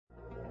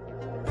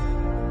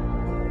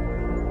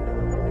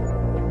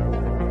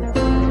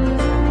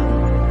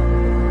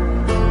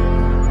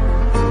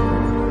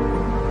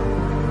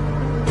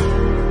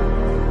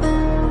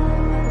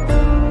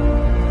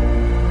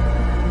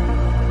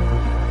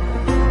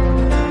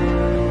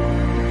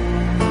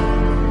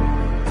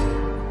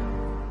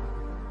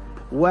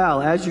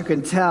Well, as you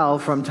can tell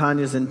from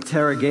Tanya's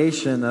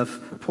interrogation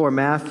of poor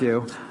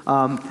Matthew,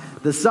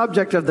 the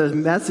subject of the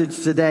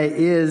message today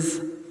is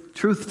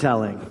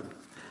truth-telling,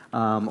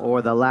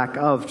 or the lack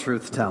of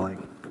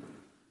truth-telling.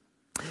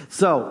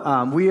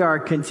 So, we are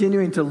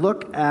continuing to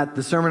look at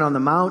the Sermon on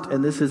the Mount,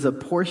 and this is a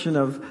portion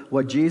of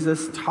what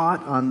Jesus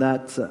taught on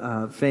that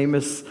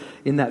famous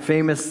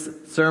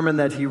sermon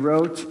that he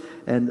wrote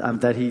and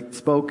that he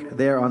spoke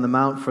there on the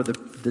Mount for the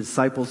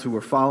disciples who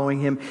were following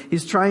him.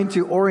 He's trying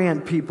to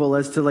orient people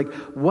as to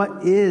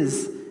what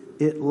is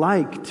it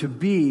like to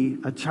be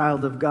a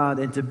child of God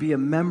and to be a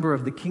member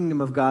of the kingdom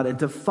of God and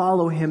to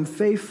follow him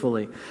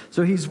faithfully.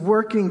 So he's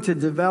working to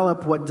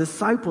develop what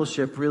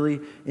discipleship really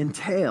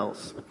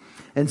entails.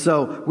 And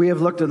so we have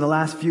looked in the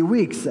last few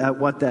weeks at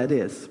what that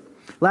is.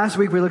 Last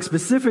week we looked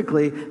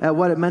specifically at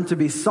what it meant to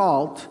be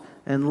salt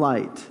and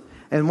light.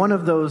 And one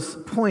of those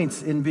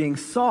points in being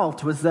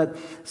salt was that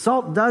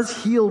salt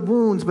does heal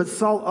wounds, but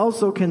salt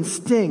also can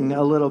sting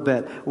a little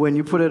bit when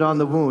you put it on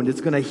the wound.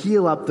 It's going to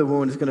heal up the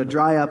wound. It's going to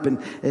dry up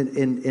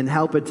and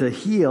help it to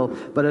heal,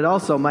 but it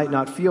also might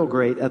not feel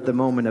great at the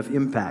moment of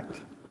impact.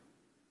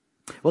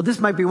 Well, this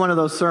might be one of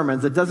those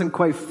sermons that doesn't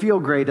quite feel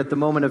great at the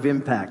moment of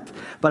impact,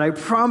 but I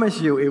promise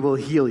you it will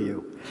heal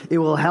you. It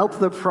will help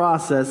the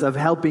process of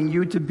helping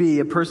you to be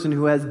a person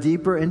who has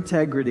deeper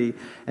integrity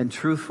and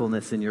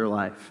truthfulness in your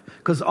life.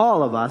 Because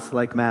all of us,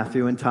 like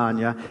Matthew and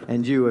Tanya,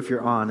 and you, if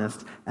you're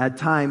honest, at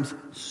times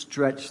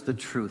stretch the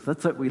truth.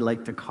 That's what we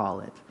like to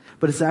call it.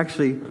 But it's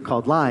actually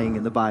called lying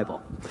in the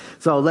Bible.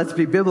 So let's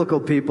be biblical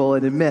people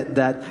and admit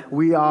that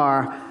we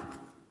are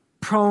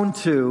prone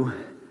to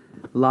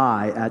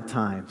lie at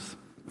times.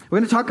 We're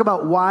going to talk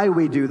about why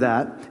we do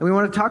that, and we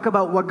want to talk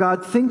about what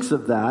God thinks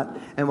of that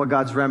and what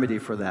God's remedy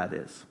for that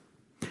is.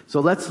 So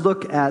let's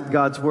look at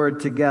God's Word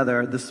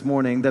together this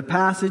morning. The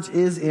passage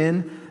is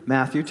in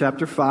Matthew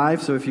chapter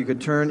 5, so if you could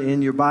turn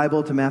in your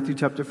Bible to Matthew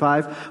chapter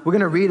 5. We're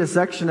going to read a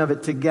section of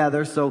it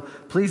together, so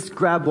please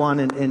grab one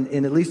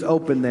and at least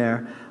open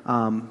there.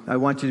 I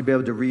want you to be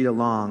able to read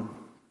along.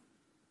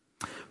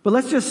 But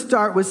let's just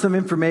start with some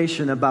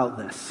information about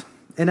this.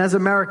 And as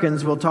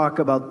Americans, we'll talk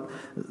about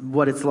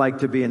what it's like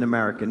to be an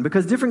American.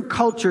 Because different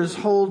cultures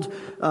hold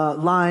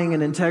lying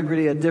and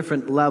integrity at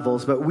different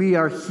levels. But we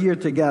are here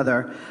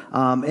together.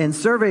 And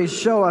surveys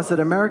show us that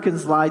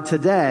Americans lie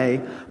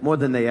today more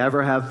than they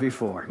ever have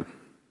before.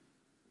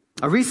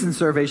 A recent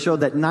survey showed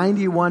that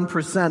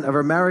 91% of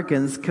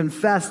Americans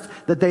confessed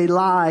that they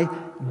lie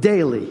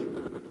daily.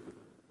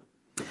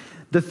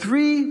 The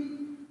three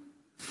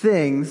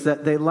things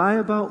that they lie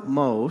about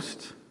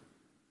most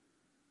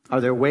are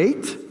their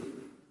weight,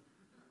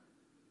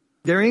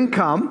 their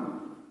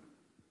income,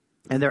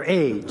 and their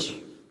age.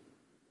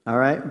 All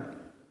right?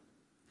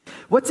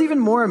 What's even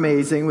more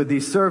amazing with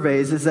these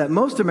surveys is that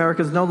most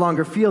Americans no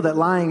longer feel that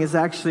lying is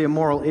actually a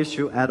moral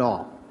issue at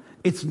all.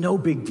 It's no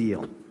big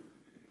deal.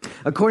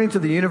 According to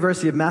the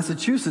University of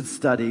Massachusetts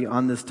study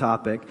on this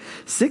topic,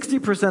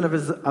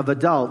 60% of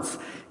adults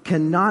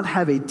cannot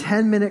have a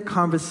 10-minute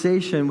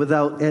conversation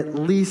without at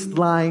least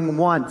lying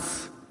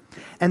once.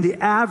 And the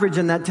average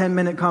in that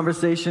 10-minute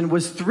conversation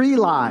was 3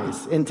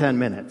 lies in 10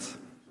 minutes.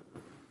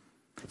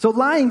 So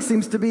lying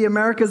seems to be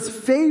America's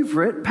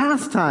favorite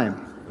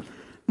pastime,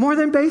 more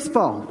than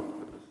baseball.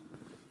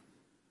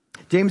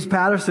 James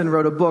Patterson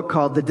wrote a book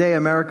called The Day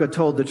America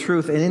Told the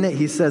Truth, and in it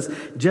he says,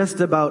 just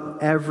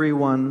about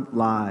everyone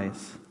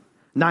lies.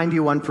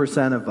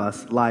 91% of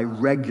us lie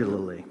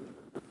regularly.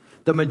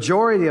 The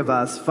majority of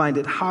us find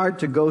it hard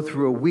to go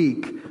through a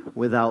week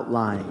without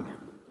lying,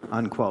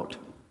 unquote.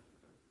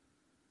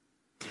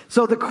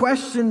 So the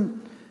question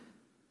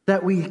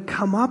that we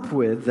come up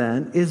with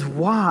then is,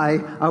 why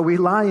are we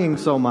lying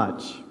so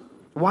much?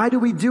 Why do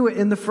we do it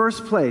in the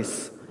first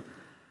place?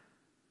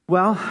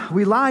 Well,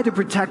 we lie to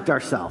protect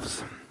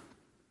ourselves,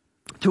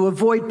 to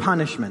avoid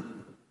punishment,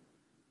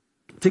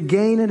 to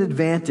gain an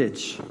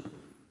advantage.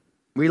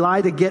 We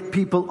lie to get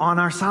people on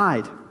our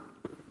side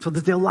so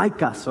that they'll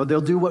like us or they'll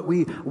do what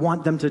we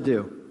want them to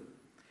do.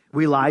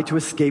 We lie to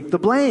escape the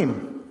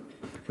blame.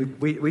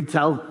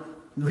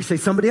 We say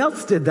somebody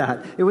else did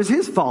that. It was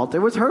his fault. It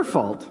was her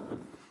fault.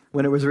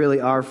 When it was really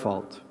our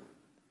fault.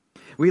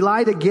 We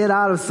lie to get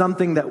out of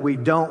something that we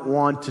don't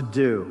want to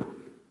do.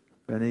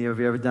 Any of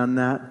you ever done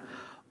that?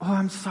 Oh,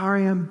 I'm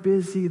sorry, I'm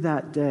busy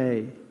that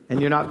day. And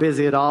you're not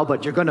busy at all,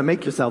 but you're going to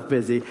make yourself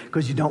busy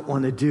because you don't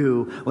want to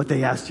do what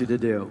they asked you to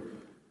do.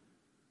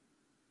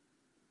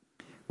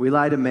 We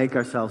lie to make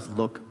ourselves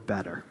look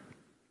better.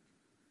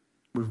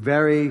 We're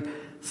very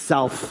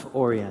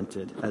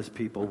self-oriented as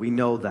people. We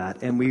know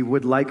that. And we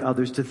would like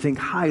others to think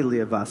highly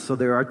of us. So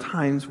there are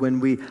times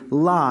when we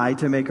lie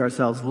to make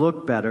ourselves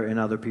look better in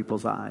other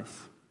people's eyes.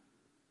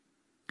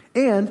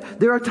 And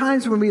there are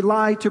times when we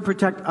lie to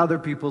protect other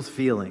people's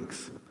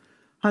feelings.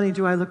 Honey,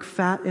 do I look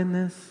fat in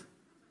this?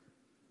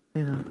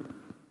 You know.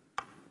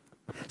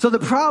 So the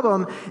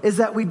problem is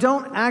that we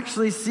don't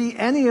actually see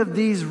any of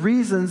these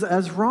reasons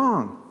as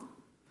wrong.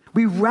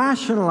 We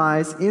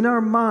rationalize in our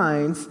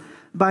minds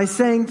by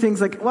saying things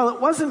like, well, it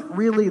wasn't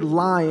really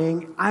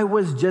lying, I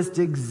was just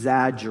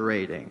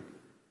exaggerating.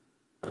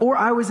 Or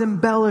I was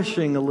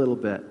embellishing a little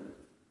bit.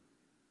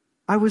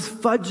 I was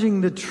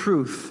fudging the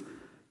truth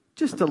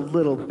just a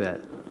little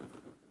bit.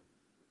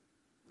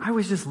 I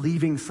was just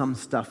leaving some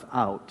stuff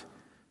out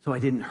so I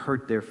didn't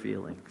hurt their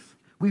feelings.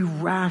 We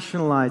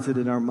rationalize it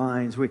in our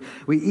minds. We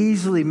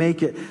easily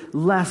make it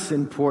less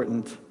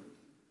important.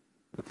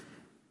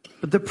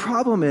 But the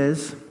problem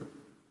is,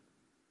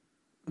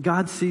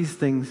 God sees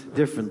things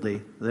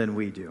differently than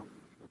we do.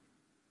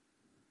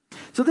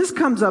 So this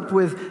comes up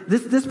with,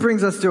 this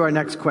brings us to our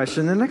next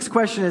question. The next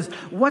question is,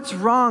 what's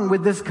wrong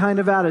with this kind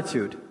of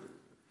attitude?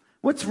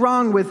 What's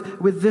wrong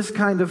with this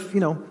kind of,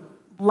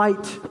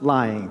 light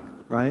lying,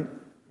 right?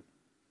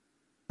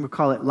 We'll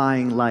call it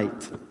lying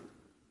light.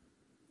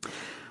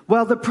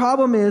 Well, the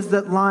problem is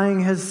that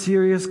lying has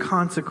serious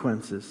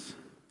consequences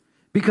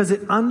because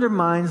it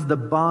undermines the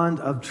bond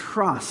of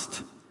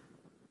trust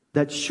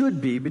that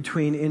should be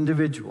between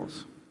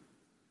individuals.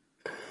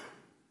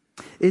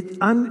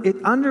 It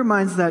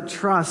undermines that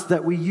trust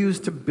that we use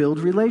to build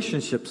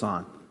relationships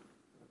on,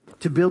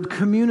 to build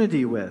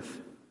community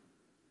with.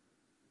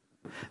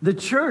 The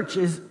church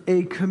is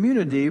a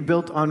community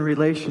built on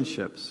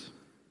relationships.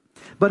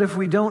 But if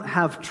we don't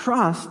have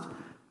trust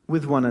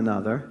with one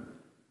another,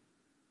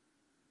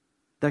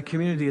 that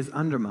community is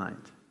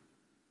undermined.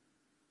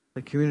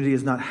 That community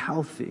is not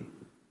healthy.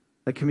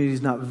 That community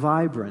is not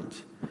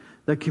vibrant.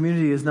 That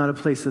community is not a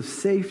place of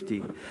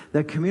safety.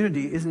 That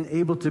community isn't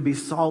able to be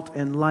salt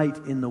and light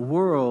in the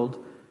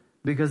world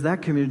because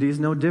that community is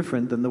no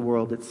different than the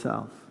world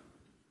itself.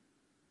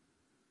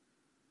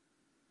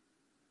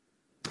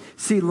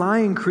 See,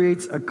 lying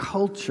creates a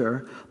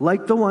culture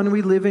like the one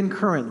we live in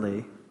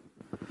currently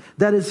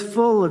that is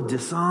full of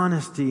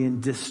dishonesty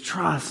and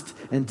distrust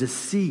and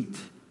deceit.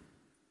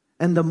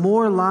 And the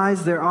more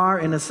lies there are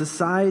in a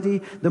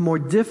society, the more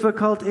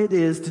difficult it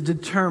is to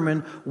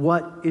determine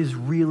what is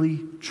really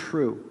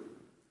true.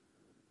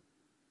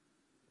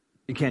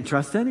 You can't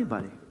trust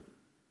anybody.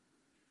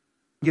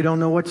 You don't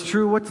know what's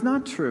true, what's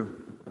not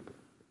true.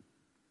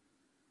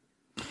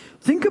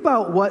 Think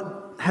about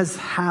what has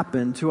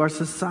happened to our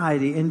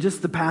society in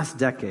just the past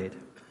decade.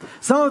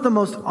 Some of the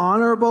most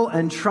honorable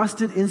and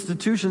trusted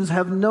institutions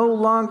have no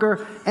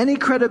longer any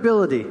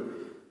credibility.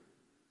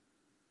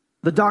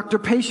 The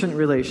doctor-patient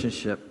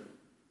relationship,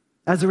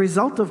 as a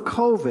result of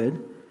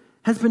COVID,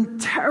 has been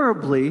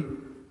terribly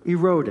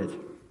eroded.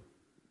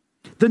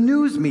 The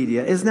news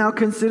media is now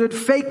considered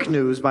fake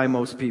news by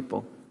most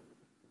people.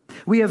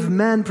 We have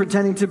men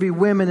pretending to be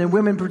women and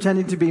women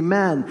pretending to be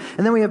men.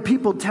 And then we have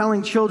people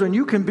telling children,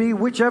 you can be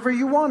whichever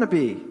you want to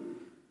be.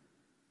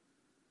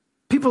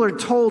 People are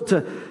told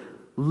to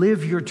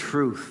live your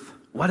truth,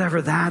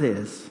 whatever that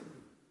is.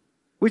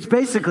 Which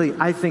basically,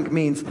 I think,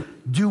 means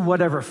do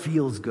whatever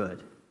feels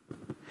good.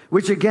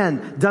 Which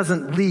again,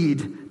 doesn't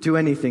lead to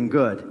anything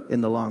good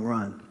in the long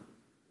run.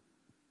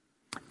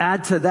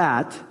 Add to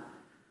that,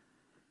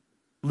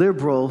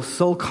 liberal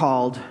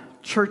so-called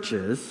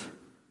churches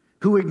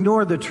who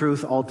ignore the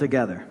truth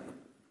altogether.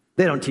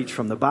 They don't teach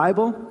from the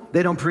Bible.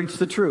 They don't preach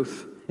the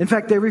truth. In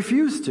fact, they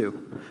refuse to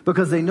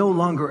because they no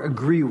longer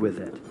agree with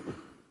it.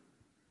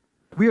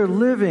 We are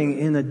living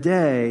in a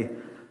day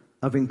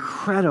of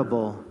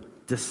incredible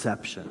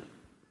deception.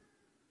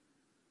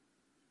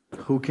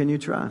 Who can you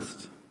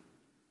trust?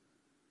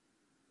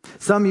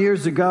 Some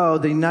years ago,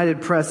 the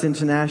United Press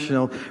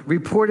International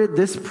reported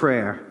this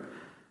prayer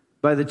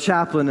by the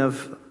chaplain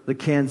of the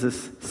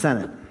Kansas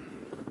Senate.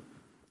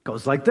 It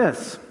goes like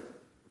this.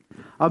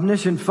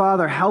 Omniscient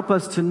Father, help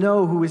us to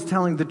know who is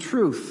telling the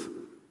truth.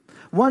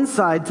 One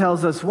side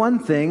tells us one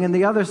thing and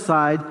the other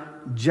side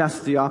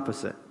just the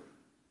opposite.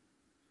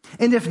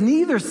 And if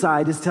neither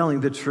side is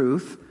telling the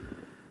truth,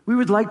 we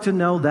would like to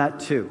know that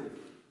too.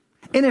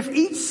 And if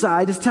each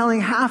side is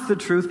telling half the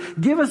truth,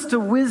 give us the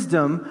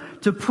wisdom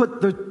to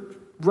put the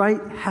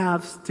right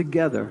halves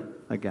together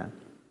again.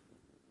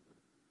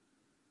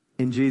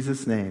 In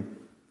Jesus' name,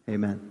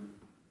 amen.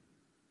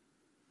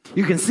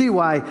 You can see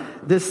why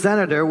this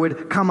senator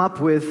would come up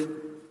with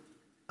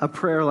a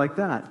prayer like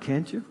that,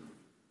 can't you?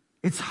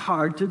 It's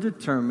hard to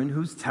determine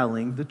who's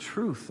telling the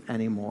truth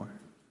anymore.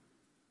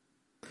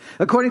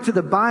 According to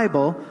the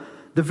Bible,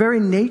 the very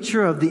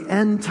nature of the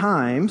end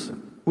times,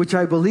 which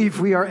I believe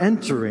we are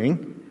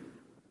entering,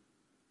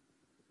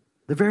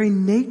 the very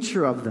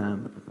nature of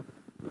them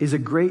is a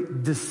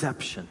great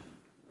deception.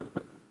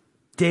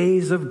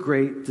 Days of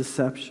great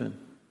deception.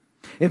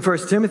 In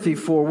 1 Timothy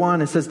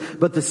 4:1, it says,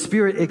 but the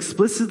Spirit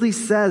explicitly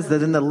says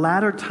that in the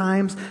latter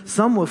times,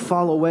 some will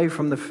fall away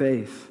from the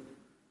faith,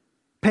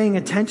 paying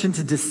attention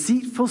to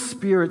deceitful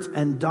spirits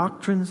and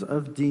doctrines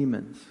of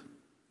demons.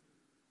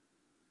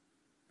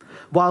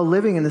 While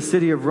living in the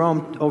city of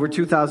Rome over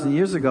 2,000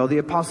 years ago, the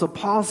Apostle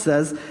Paul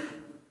says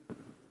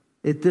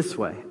it this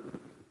way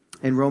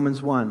in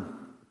Romans 1.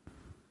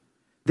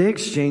 They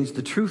exchanged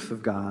the truth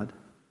of God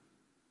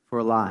for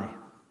a lie,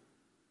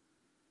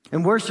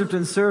 and worshipped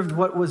and served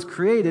what was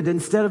created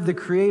instead of the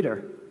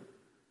Creator,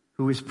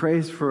 who is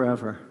praised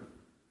forever.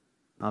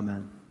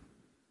 Amen.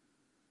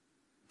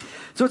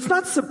 So it's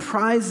not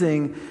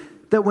surprising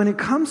that when it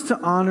comes to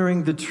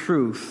honoring the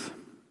truth,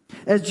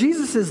 as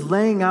Jesus is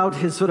laying out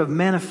his sort of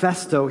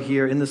manifesto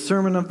here in the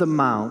Sermon on the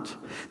Mount,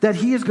 that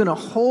he is going to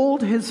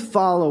hold his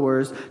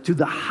followers to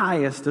the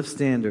highest of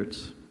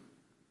standards.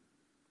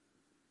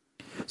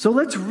 So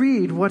let's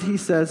read what he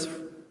says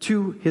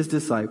to his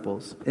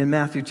disciples in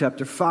Matthew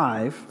chapter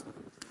 5,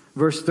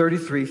 verse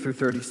 33 through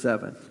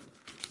 37.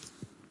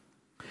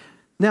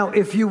 Now,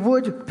 if you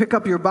would pick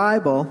up your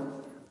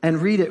Bible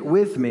and read it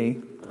with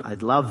me,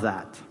 I'd love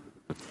that.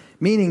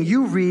 Meaning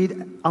you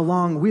read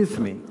along with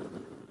me.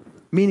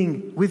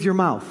 Meaning with your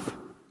mouth.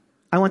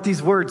 I want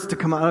these words to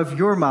come out of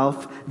your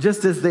mouth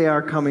just as they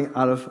are coming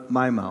out of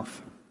my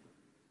mouth.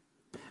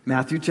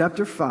 Matthew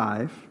chapter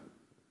 5,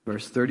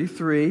 verse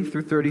 33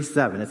 through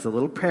 37. It's a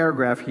little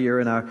paragraph here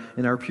in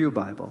our Pew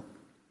Bible.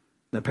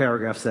 The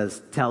paragraph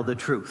says, "Tell the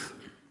truth."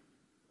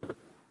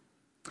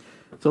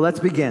 So let's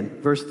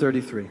begin. Verse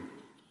 33.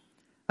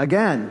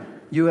 "Again,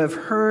 you have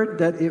heard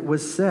that it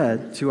was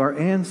said to our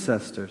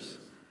ancestors,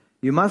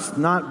 'You must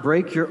not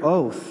break your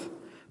oath,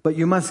 but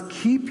you must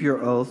keep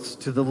your oaths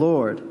to the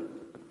Lord.'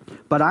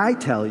 But I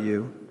tell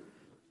you,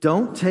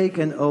 don't take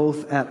an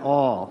oath at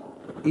all,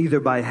 either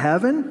by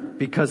heaven,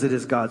 because it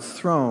is God's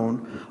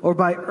throne, or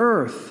by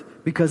earth,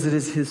 because it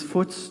is his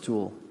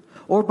footstool,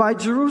 or by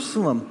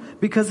Jerusalem,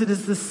 because it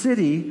is the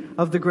city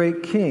of the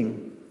great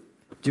king.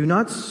 Do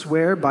not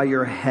swear by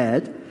your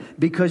head,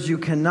 because you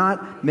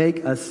cannot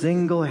make a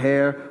single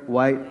hair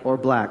white or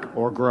black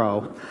or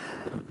grow.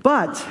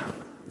 But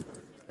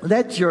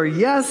let your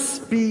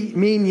yes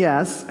mean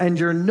yes, and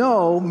your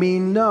no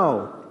mean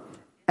no.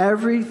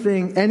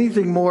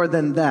 Anything more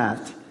than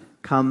that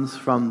comes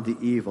from the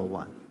evil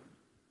one."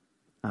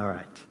 All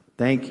right.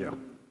 Thank you.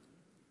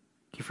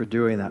 Thank you for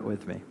doing that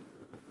with me.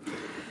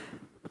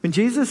 When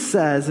Jesus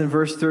says in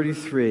verse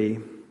 33,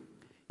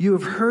 "You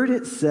have heard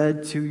it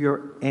said to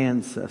your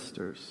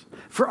ancestors."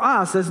 For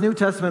us, as New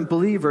Testament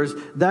believers,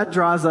 that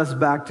draws us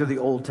back to the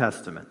Old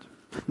Testament.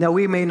 Now,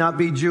 we may not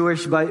be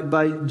Jewish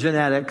by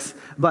genetics,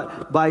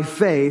 but by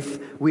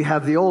faith, we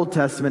have the Old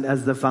Testament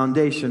as the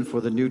foundation for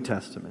the New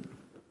Testament.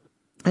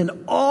 And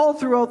all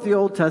throughout the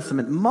Old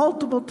Testament,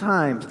 multiple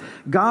times,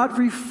 God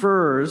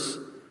refers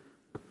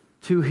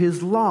to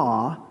his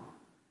law,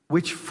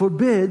 which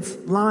forbids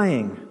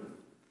lying.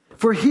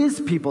 For his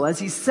people, as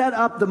he set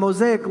up the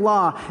Mosaic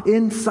law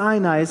in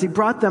Sinai, as he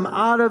brought them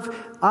out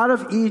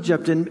of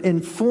Egypt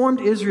and formed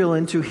Israel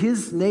into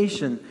his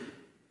nation,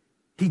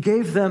 he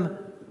gave them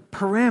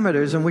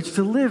parameters in which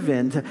to live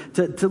in,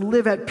 to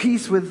live at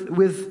peace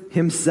with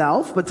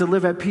himself, but to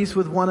live at peace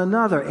with one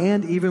another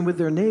and even with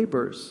their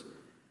neighbors.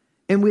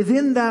 And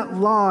within that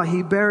law,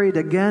 he buried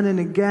again and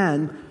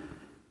again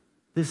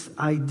this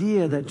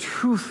idea that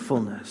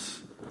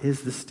truthfulness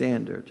is the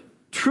standard.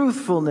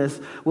 Truthfulness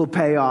will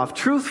pay off.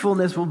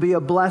 Truthfulness will be a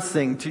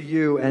blessing to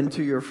you and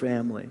to your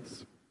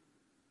families.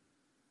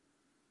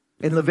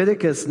 In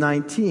Leviticus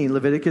 19,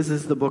 Leviticus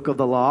is the book of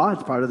the law.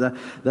 It's part of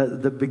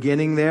the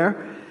beginning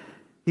there.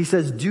 He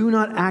says, "Do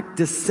not act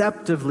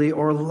deceptively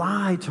or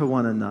lie to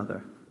one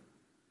another."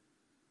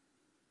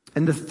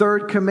 And the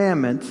third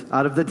commandment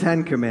out of the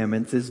 10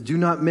 commandments is, "Do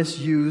not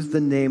misuse the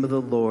name of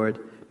the Lord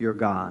your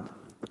God."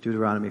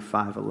 Deuteronomy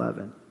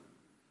 5:11.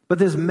 But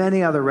there's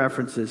many other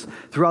references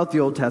throughout the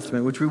Old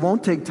Testament, which we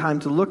won't take time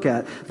to look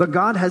at. But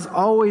God has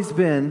always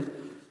been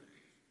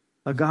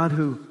a God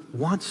who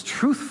wants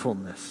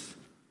truthfulness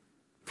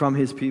from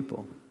his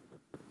people.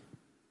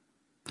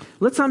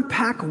 Let's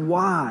unpack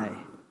why.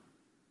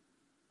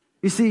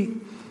 You see,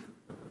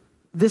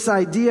 this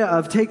idea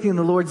of taking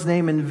the Lord's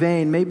name in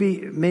vain,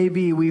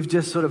 maybe we've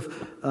just sort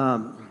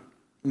of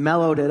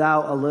mellowed it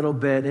out a little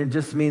bit. It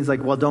just means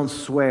like, well, don't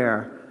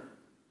swear.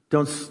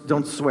 Don't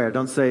swear.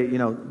 Don't say,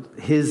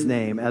 his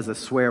name as a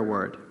swear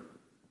word.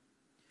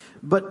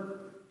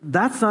 But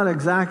that's not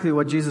exactly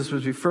what Jesus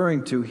was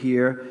referring to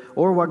here,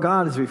 or what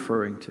God is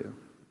referring to.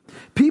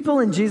 People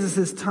in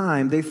Jesus'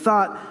 time, they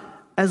thought,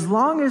 as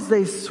long as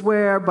they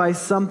swear by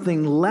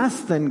something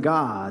less than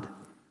God,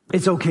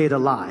 it's okay to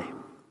lie,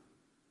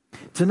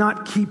 to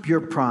not keep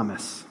your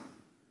promise.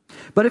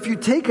 But if you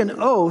take an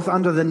oath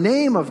under the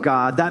name of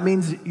God, that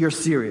means you're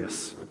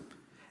serious.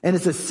 And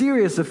it's a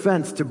serious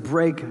offense to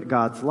break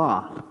God's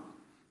law.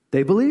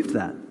 They believed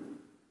that.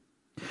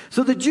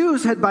 So the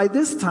Jews had by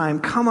this time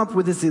come up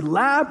with this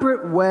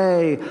elaborate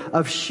way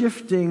of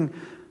shifting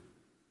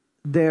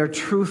their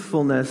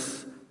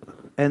truthfulness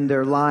and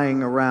their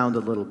lying around a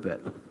little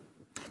bit.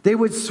 They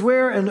would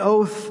swear an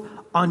oath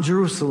on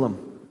Jerusalem.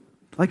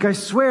 Like, I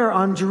swear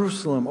on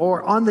Jerusalem,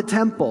 or on the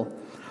temple,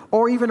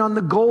 or even on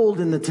the gold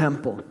in the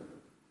temple.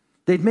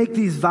 They'd make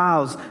these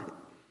vows.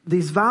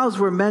 These vows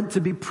were meant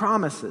to be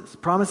promises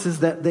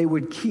that they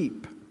would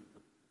keep.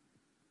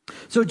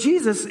 So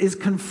Jesus is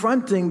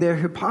confronting their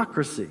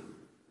hypocrisy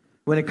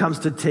when it comes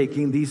to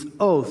taking these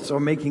oaths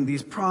or making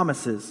these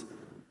promises.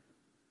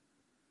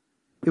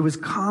 It was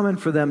common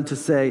for them to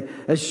say,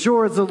 "As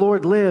sure as the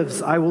Lord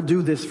lives, I will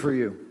do this for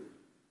you."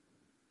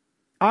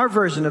 Our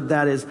version of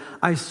that is,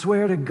 "I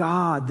swear to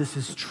God, this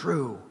is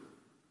true."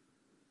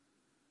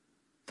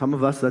 Some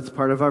of us, that's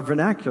part of our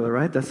vernacular,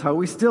 right? That's how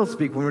we still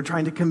speak when we're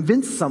trying to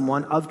convince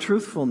someone of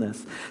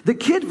truthfulness. The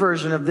kid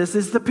version of this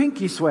is the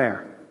pinky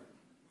swear.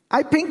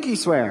 I pinky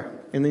swear.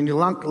 And then you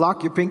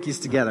lock your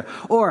pinkies together.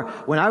 Or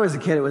when I was a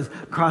kid, it was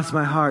cross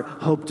my heart,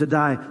 hope to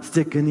die,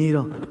 stick a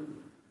needle.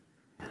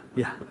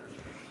 Yeah,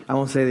 I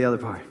won't say the other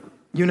part.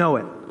 You know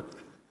it.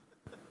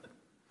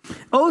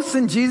 Oaths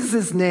in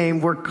Jesus'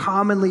 name were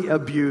commonly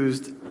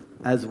abused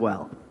as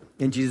well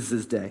in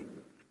Jesus' day.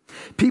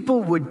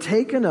 People would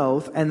take an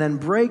oath and then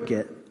break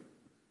it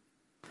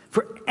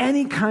for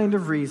any kind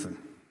of reason.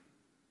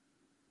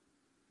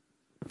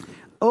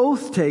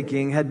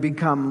 Oath-taking had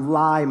become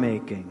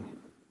lie-making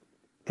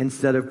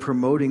instead of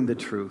promoting the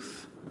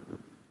truth.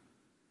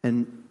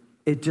 And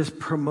it just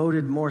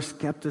promoted more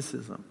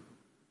skepticism,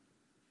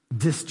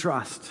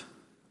 distrust.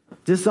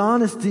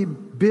 Dishonesty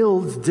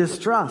builds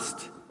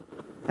distrust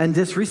and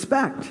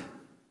disrespect.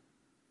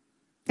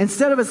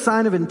 Instead of a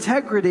sign of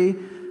integrity,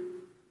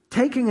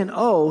 taking an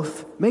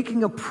oath,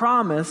 making a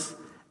promise,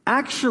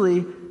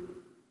 actually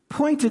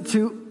pointed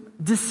to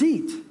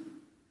deceit.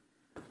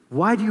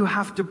 Why do you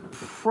have to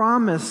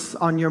promise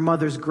on your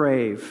mother's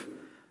grave?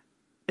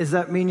 Does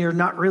that mean you're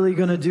not really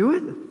going to do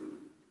it?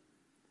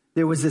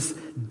 There was this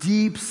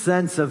deep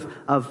sense of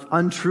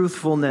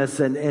untruthfulness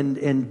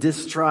and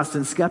distrust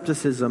and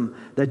skepticism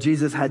that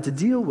Jesus had to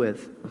deal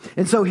with.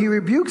 And so he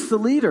rebukes the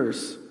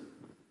leaders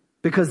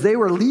because they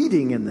were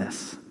leading in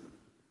this.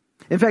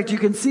 In fact, you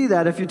can see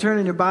that if you turn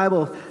in your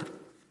Bible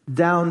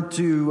down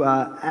to,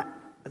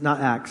 not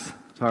Acts,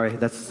 sorry,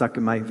 that's stuck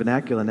in my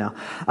vernacular now.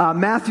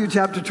 Matthew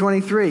chapter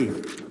 23,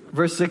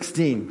 verse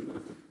 16.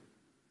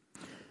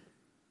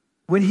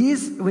 When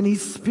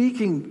he's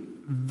speaking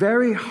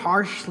very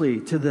harshly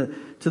to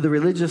the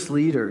religious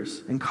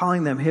leaders and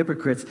calling them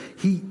hypocrites,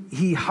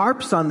 he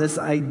harps on this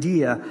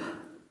idea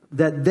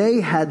that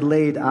they had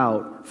laid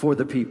out for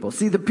the people.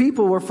 See, the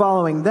people were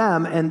following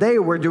them and they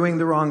were doing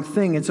the wrong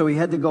thing. And so he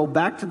had to go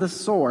back to the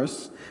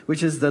source,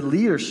 which is the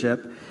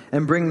leadership,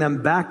 and bring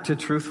them back to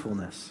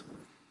truthfulness.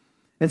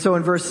 And so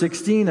in verse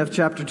 16 of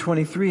chapter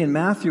 23 in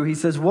Matthew, he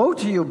says, "Woe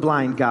to you,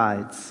 blind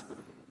guides,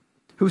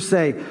 who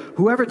say,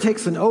 whoever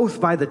takes an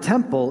oath by the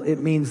temple, it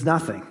means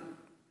nothing.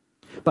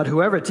 But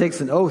whoever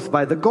takes an oath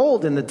by the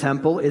gold in the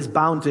temple is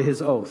bound to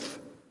his oath."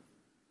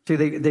 See,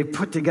 they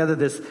put together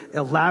this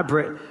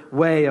elaborate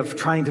way of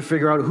trying to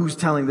figure out who's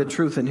telling the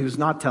truth and who's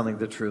not telling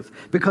the truth,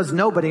 because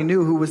nobody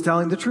knew who was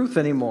telling the truth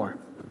anymore.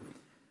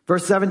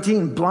 Verse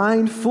 17,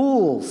 blind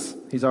fools.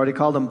 He's already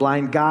called them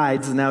blind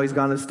guides, and now he's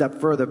gone a step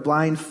further.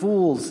 Blind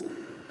fools.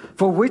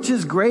 For which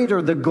is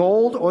greater, the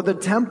gold or the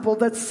temple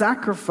that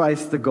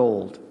sacrificed the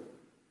gold?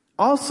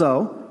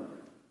 Also,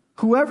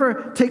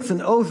 whoever takes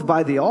an oath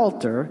by the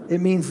altar,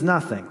 it means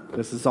nothing.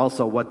 This is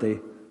also what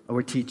they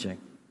were teaching.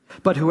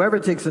 But whoever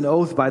takes an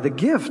oath by the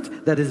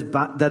gift that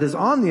is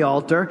on the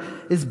altar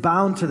is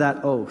bound to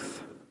that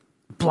oath.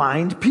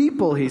 Blind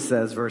people, he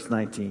says, verse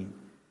 19.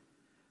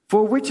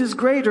 For which is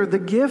greater, the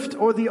gift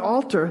or the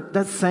altar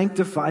that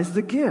sanctifies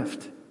the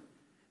gift?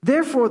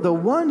 Therefore, the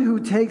one who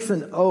takes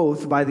an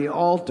oath by the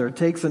altar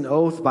takes an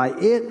oath by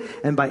it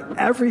and by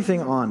everything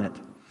on it.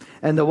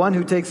 And the one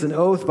who takes an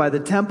oath by the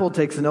temple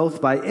takes an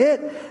oath by it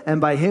and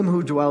by him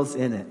who dwells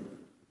in it.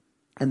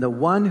 And the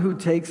one who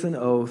takes an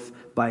oath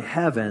by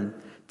heaven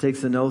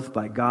takes an oath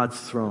by God's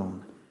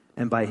throne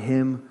and by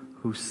him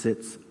who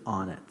sits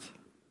on it.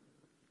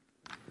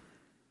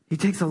 He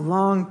takes a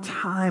long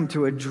time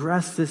to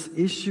address this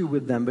issue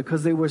with them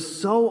because they were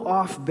so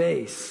off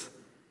base.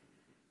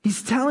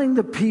 He's telling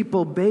the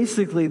people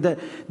basically that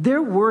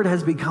their word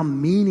has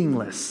become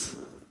meaningless.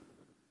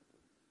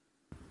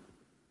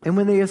 And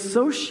when they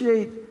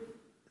associate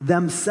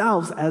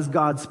themselves as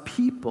God's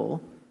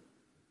people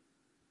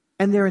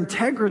and their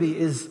integrity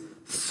is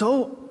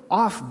so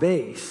off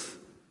base,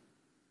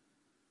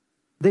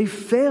 they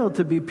fail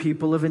to be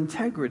people of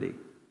integrity.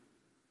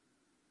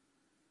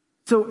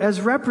 So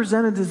as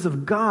representatives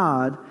of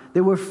God,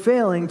 they were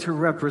failing to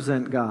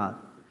represent God,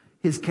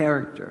 his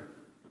character,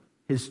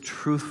 his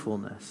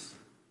truthfulness,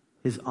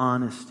 his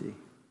honesty.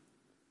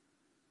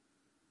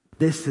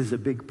 This is a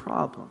big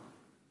problem.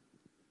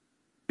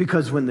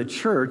 Because when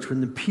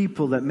the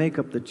people that make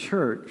up the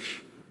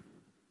church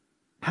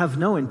have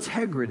no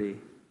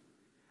integrity,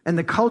 and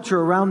the culture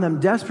around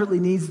them desperately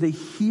needs to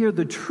hear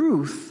the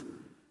truth,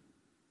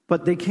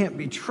 but they can't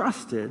be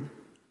trusted,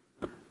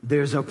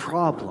 there's a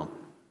problem.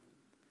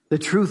 The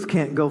truth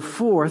can't go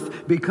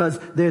forth because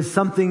there's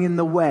something in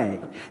the way.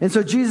 And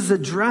so Jesus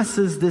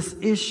addresses this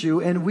issue,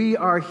 and we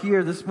are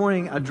here this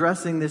morning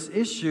addressing this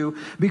issue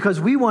because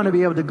we want to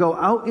be able to go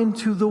out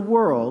into the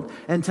world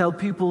and tell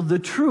people the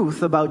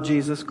truth about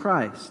Jesus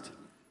Christ.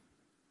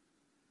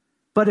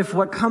 But if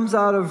what comes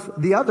out of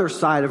the other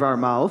side of our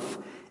mouth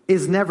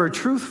is never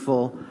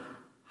truthful,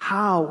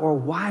 how or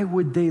why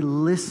would they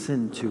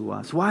listen to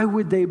us? Why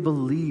would they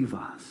believe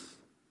us?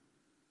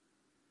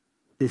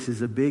 This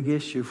is a big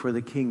issue for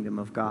the kingdom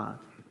of God.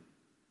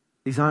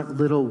 These aren't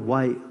little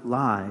white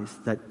lies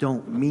that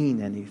don't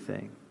mean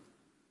anything.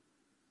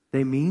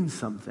 They mean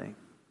something.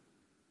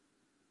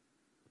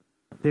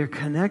 They're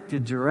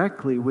connected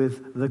directly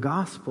with the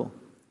gospel.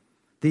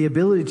 The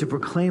ability to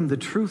proclaim the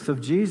truth of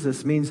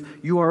Jesus means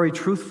you are a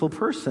truthful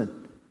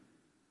person.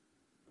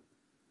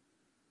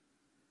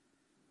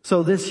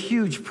 So this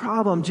huge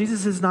problem,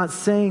 Jesus is not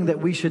saying that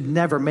we should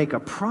never make a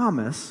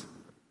promise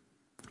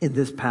in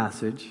this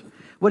passage.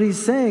 What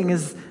he's saying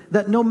is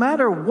that no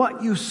matter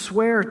what you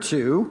swear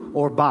to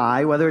or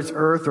by, whether it's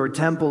earth or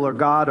temple or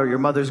God or your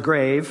mother's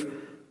grave,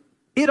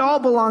 it all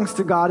belongs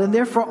to God, and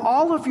therefore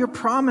all of your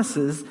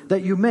promises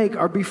that you make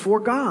are before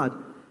God.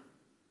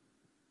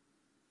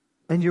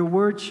 And your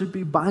word should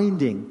be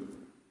binding.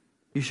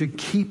 You should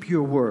keep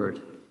your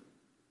word.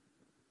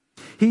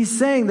 He's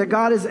saying that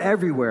God is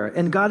everywhere,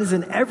 and God is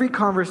in every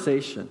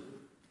conversation.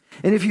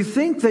 And if you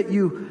think that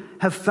you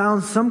have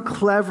found some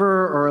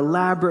clever or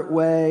elaborate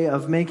way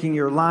of making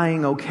your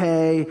lying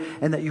okay,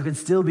 and that you can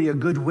still be a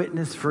good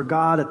witness for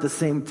God at the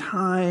same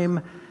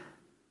time,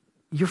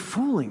 you're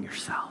fooling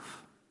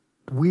yourself.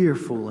 We're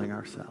fooling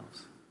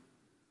ourselves.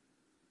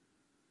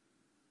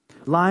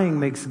 Lying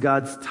makes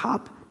God's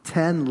top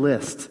 10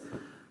 list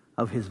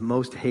of his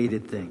most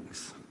hated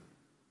things.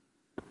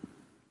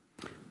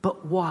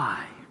 But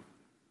why?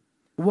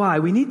 Why?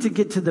 We need to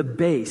get to the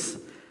base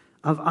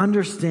of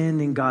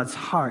understanding God's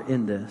heart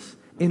in this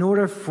in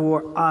order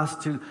for us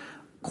to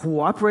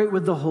cooperate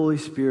with the Holy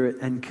Spirit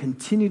and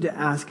continue to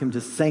ask him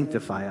to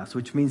sanctify us,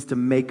 which means to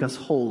make us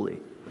holy,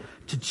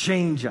 to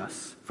change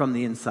us from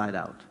the inside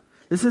out.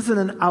 This isn't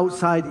an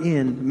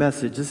outside-in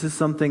message. This is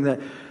something that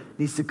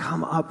needs to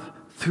come up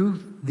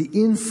through the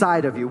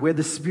inside of you, where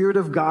the Spirit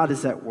of God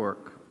is at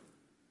work.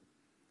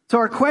 So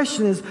our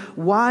question is,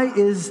 why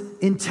is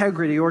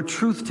integrity or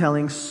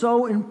truth-telling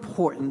so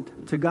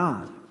important to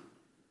God?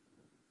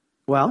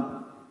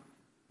 Well,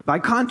 by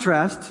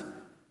contrast,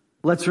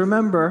 let's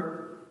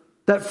remember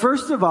that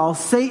first of all,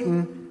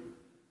 Satan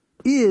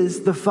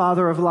is the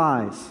father of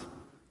lies.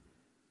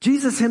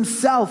 Jesus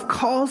himself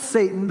calls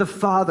Satan the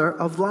father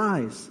of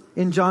lies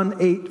in John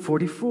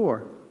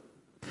 8:44.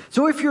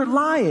 So if you're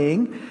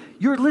lying,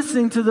 you're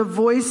listening to the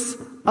voice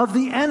of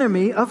the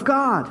enemy of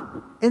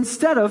God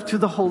instead of to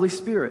the Holy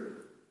Spirit.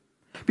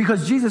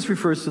 Because Jesus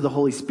refers to the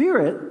Holy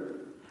Spirit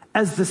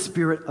as the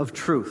Spirit of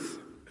truth.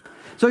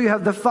 So you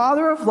have the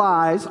father of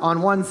lies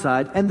on one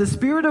side and the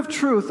Spirit of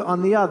truth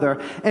on the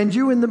other, and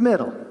you in the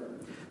middle.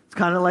 It's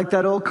kind of like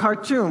that old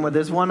cartoon where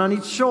there's one on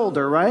each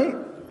shoulder, right?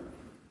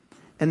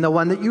 And the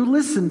one that you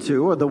listen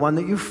to, or the one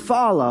that you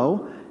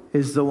follow,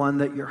 is the one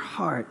that your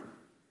heart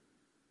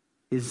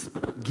is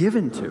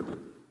given to.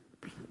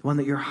 The one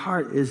that your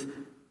heart is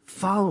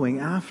following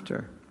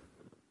after.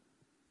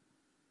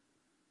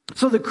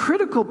 So the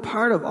critical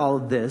part of all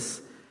of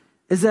this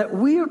is that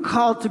we are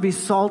called to be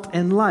salt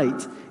and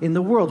light in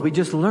the world. We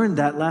just learned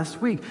that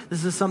last week.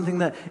 This is something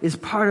that is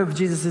part of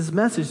Jesus'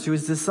 message to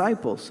his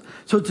disciples.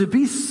 So to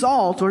be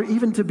salt, or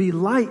even to be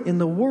light in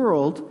the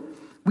world,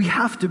 we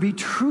have to be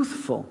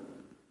truthful.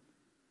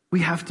 We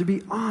have to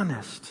be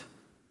honest.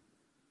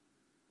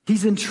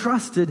 He's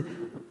entrusted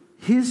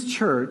his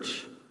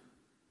church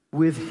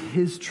with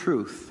his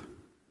truth.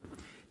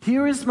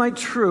 Here is my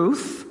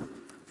truth,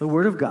 the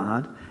Word of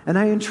God, and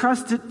I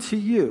entrust it to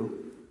you.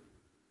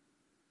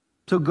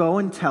 So go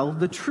and tell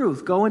the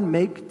truth. Go and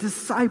make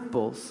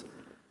disciples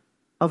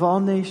of all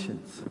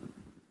nations,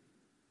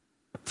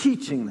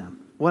 teaching them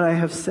what I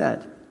have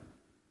said.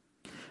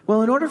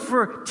 Well, in order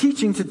for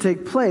teaching to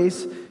take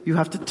place, you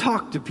have to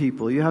talk to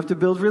people. You have to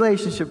build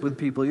relationship with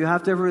people. You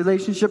have to have a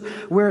relationship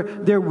where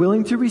they're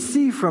willing to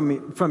receive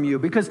from you.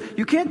 Because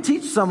you can't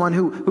teach someone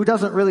who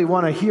doesn't really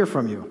want to hear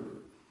from you.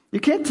 You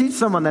can't teach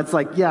someone that's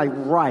like, yeah,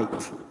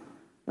 right.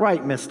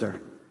 Right,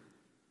 mister.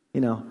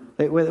 You know,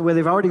 where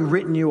they've already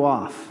written you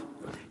off.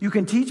 You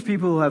can teach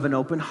people who have an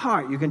open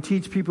heart. You can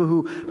teach people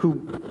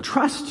who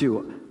trust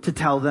you to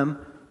tell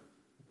them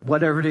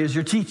whatever it is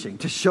you're teaching,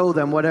 to show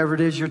them whatever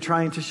it is you're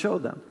trying to show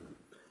them.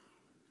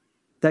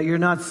 That you're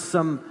not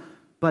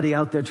somebody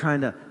out there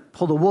trying to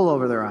pull the wool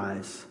over their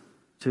eyes,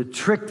 to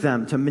trick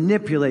them, to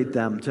manipulate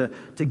them,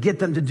 to get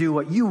them to do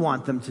what you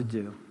want them to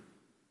do.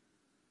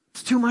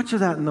 There's too much of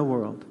that in the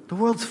world. The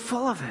world's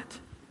full of it.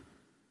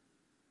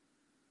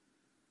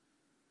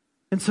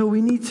 And so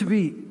we need to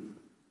be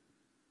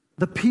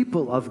the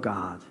people of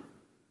God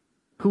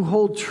who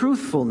hold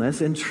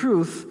truthfulness and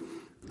truth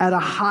at a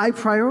high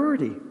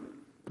priority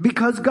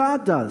because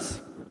God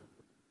does.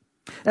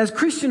 As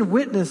Christian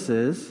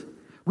witnesses,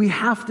 we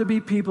have to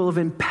be people of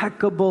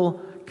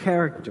impeccable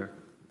character.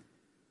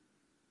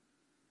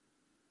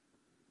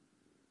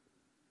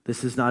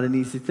 This is not an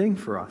easy thing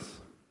for us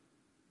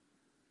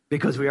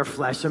because we are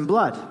flesh and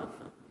blood.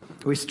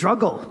 We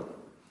struggle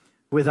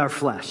with our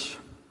flesh.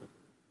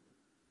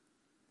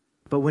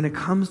 But when it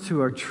comes to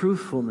our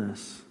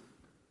truthfulness,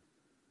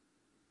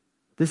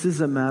 this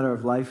is a matter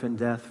of life and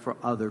death for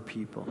other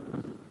people.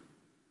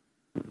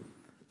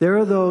 There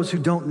are those who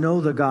don't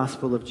know the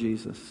gospel of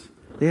Jesus.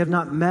 They have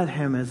not met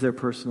him as their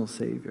personal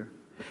Savior.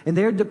 And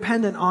they're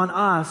dependent on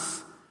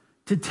us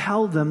to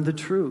tell them the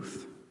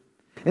truth.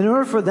 In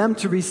order for them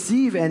to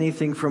receive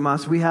anything from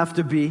us, we have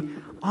to be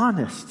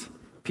honest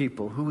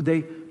people who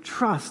they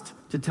trust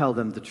to tell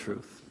them the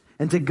truth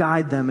and to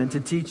guide them and to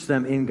teach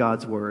them in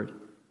God's word.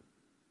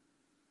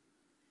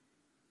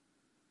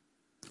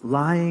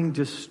 Lying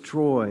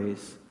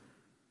destroys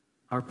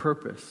our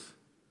purpose.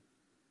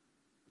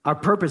 Our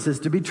purpose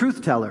is to be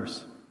truth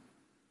tellers.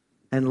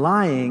 And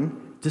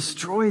lying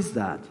destroys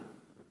that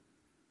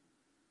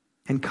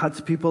and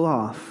cuts people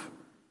off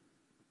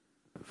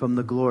from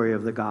the glory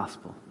of the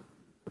gospel.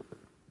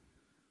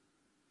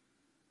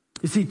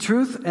 You see,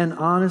 truth and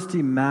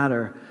honesty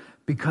matter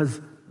because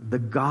the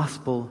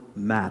gospel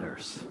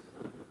matters.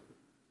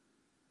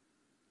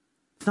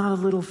 It's not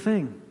a little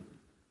thing.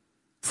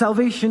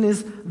 Salvation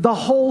is the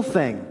whole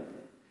thing.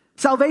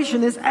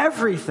 Salvation is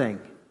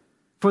everything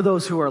for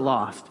those who are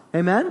lost.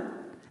 Amen?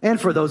 And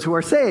for those who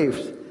are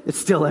saved, it's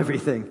still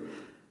everything.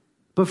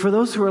 But for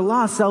those who are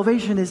lost,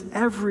 salvation is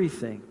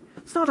everything.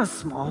 It's not a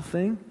small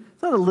thing.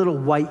 It's not a little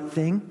white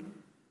thing.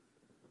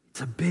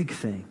 It's a big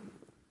thing.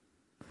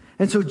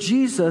 And so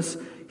Jesus,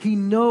 he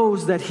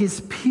knows that his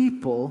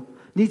people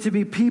need to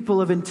be people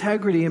of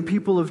integrity and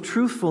people of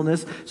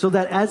truthfulness, so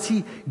that as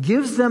he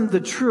gives them the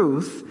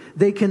truth,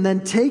 they can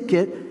then take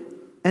it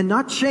and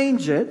not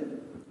change it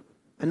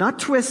and not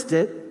twist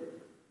it,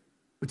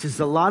 which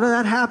is a lot of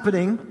that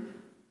happening,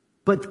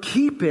 but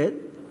keep it,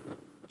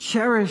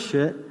 cherish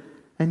it,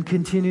 and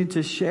continue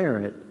to share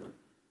it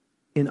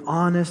in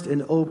honest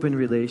and open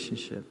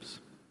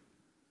relationships.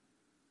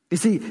 You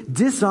see,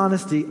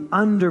 dishonesty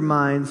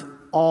undermines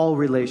all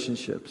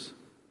relationships.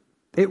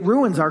 It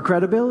ruins our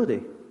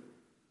credibility.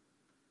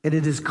 And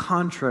it is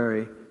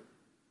contrary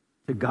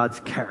to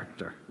God's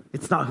character.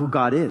 It's not who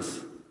God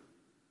is.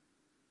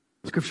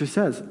 Scripture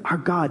says our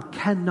God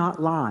cannot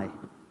lie.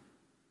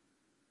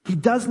 He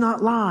does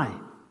not lie.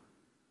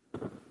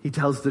 He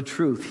tells the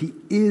truth. He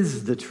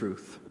is the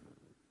truth.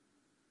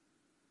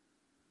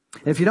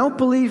 And if you don't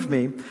believe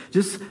me,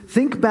 just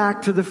think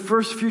back to the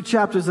first few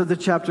chapters of the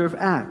chapter of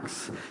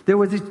Acts. There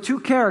were these two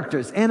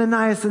characters,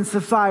 Ananias and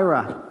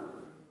Sapphira.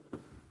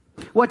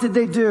 What did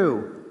they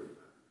do?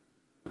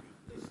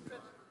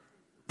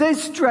 They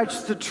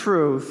stretched the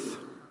truth.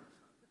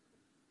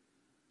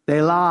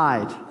 They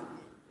lied.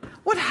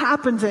 What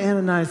happened to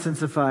Ananias and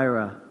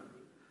Sapphira?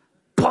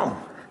 Boom!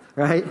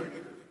 Right?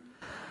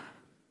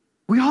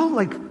 We all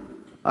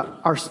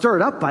are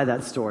stirred up by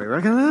that story. We're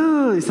like,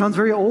 oh, it sounds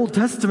very Old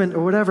Testament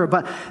or whatever.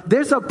 But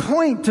there's a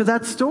point to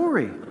that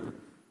story.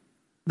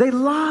 They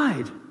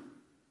lied.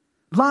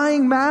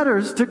 Lying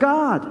matters to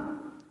God.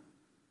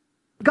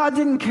 God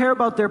didn't care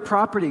about their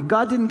property.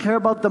 God didn't care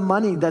about the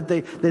money that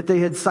they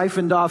had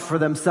siphoned off for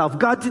themselves.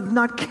 God did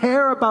not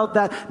care about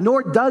that,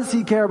 nor does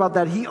he care about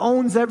that. He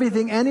owns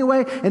everything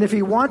anyway, and if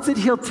he wants it,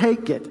 he'll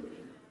take it.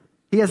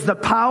 He has the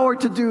power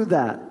to do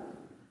that.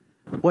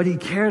 What he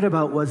cared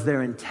about was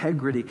their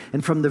integrity.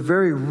 And from the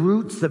very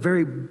roots, the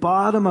very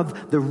bottom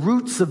of the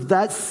roots of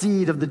that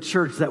seed of the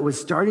church that was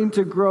starting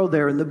to grow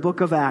there in the book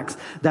of Acts,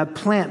 that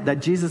plant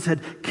that Jesus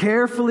had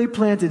carefully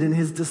planted in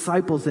his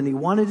disciples, and he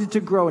wanted it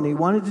to grow, and he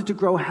wanted it to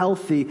grow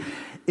healthy.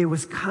 It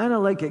was kind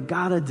of like it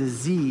got a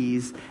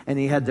disease, and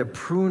he had to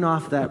prune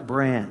off that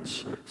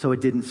branch so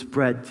it didn't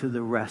spread to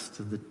the rest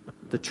of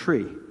the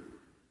tree.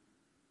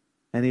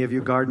 Any of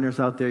you gardeners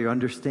out there, you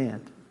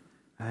understand,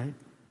 right?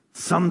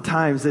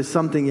 Sometimes there's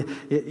something,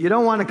 you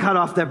don't want to cut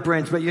off that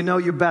branch, but you know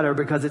you better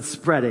because it's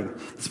spreading.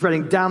 It's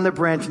spreading down the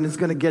branch, and it's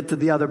going to get to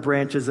the other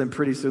branches, and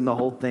pretty soon the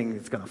whole thing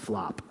is going to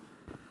flop.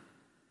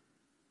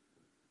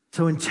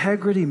 So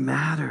integrity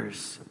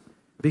matters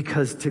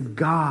because to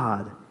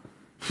God,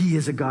 he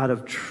is a God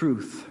of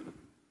truth.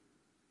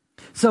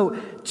 So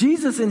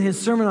Jesus in his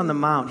Sermon on the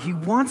Mount, he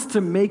wants to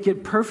make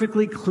it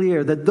perfectly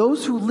clear that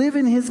those who live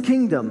in his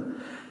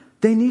kingdom,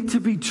 they need to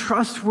be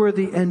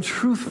trustworthy and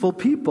truthful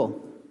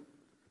people.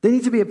 They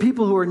need to be a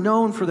people who are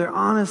known for their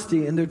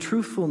honesty and their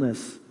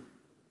truthfulness.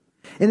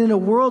 And in a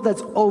world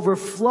that's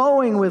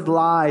overflowing with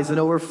lies and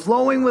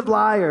overflowing with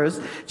liars,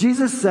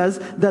 Jesus says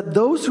that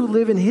those who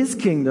live in his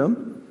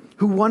kingdom,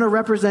 who want to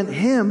represent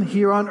him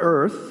here on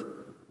earth,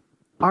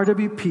 are to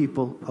be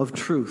people of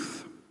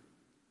truth.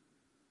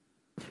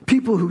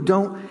 People who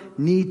don't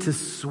need to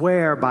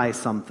swear by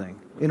something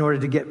in order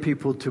to get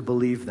people to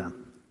believe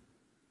them.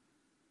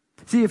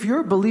 See, if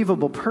you're a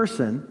believable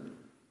person,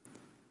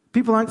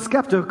 people aren't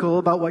skeptical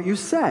about what you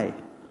say.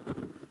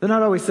 They're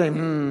not always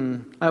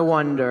saying, I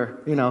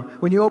wonder. You know,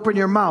 when you open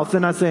your mouth, they're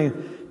not saying,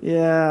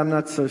 yeah, I'm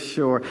not so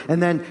sure.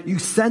 And then you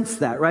sense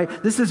that, right?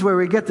 This is where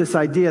we get this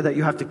idea that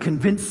you have to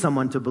convince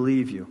someone to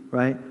believe you,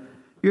 right?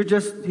 You're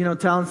just,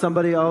 telling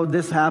somebody, oh,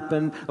 this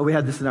happened. Oh, we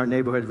had this in our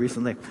neighborhood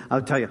recently.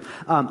 I'll tell you.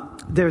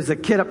 There's a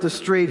kid up the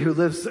street who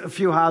lives a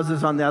few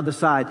houses on the other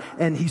side,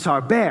 and he saw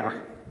a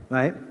bear,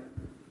 right?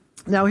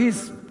 Now,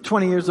 he's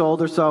 20 years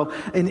old or so,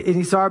 and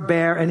he saw a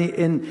bear,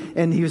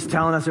 and he was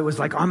telling us it was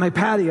like on my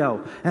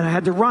patio, and I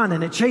had to run,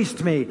 and it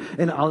chased me.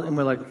 And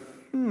we're like,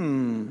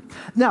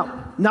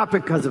 Now, not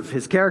because of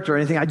his character or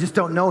anything. I just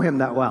don't know him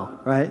that well,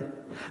 right?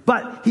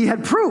 But he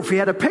had proof. He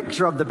had a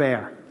picture of the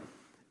bear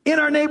in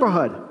our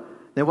neighborhood.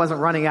 It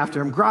wasn't running after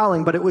him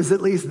growling, but it was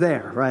at least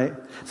there, right?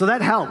 So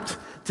that helped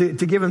to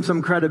give him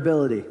some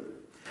credibility.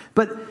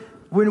 But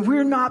when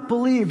we're not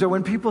believed, or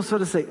when people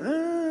sort of say,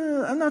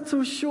 I'm not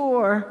so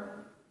sure,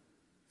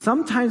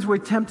 sometimes we're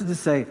tempted to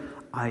say,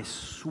 I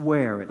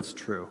swear it's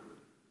true.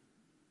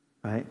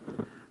 Right?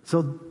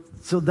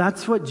 So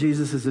that's what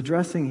Jesus is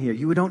addressing here.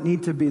 You don't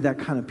need to be that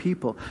kind of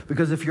people.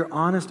 Because if you're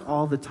honest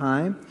all the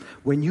time,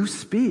 when you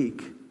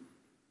speak,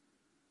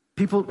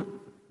 people,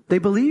 they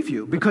believe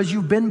you because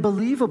you've been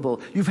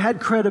believable. You've had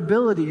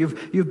credibility.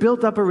 You've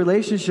built up a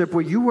relationship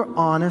where you were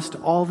honest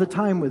all the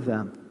time with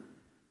them.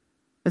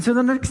 And so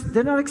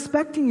they're not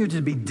expecting you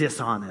to be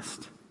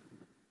dishonest.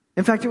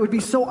 In fact, it would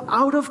be so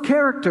out of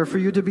character for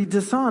you to be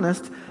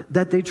dishonest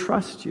that they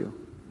trust you.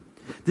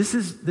 This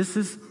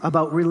is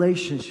about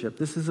relationship.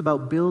 This is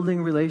about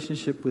building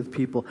relationship with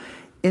people.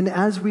 And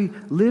as we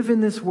live in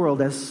this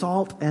world as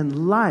salt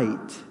and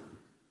light,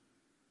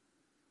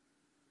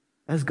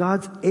 as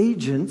God's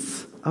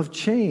agents of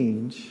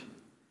change,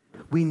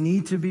 we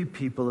need to be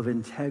people of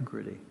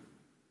integrity.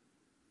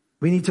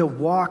 We need to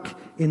walk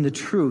in the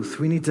truth.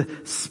 We need to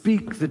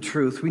speak the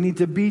truth. We need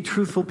to be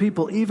truthful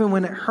people, even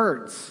when it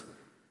hurts.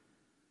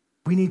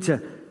 We need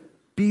to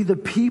be the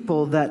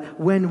people that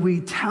when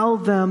we tell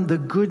them the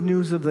good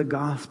news of the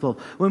gospel,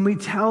 when we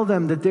tell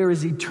them that there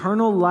is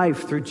eternal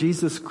life through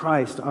Jesus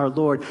Christ our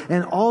Lord,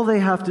 and all they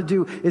have to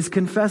do is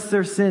confess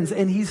their sins,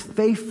 and He's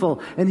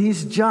faithful, and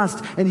He's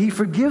just, and He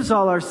forgives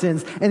all our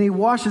sins, and He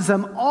washes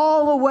them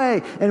all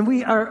away, and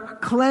we are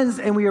cleansed,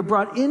 and we are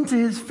brought into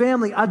His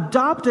family,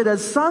 adopted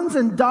as sons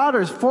and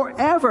daughters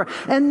forever,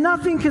 and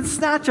nothing can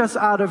snatch us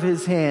out of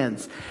His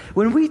hands.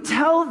 When we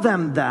tell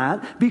them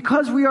that,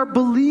 because we are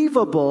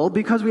believable,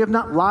 because we have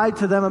not lied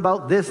to them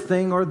about this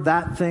thing or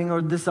that thing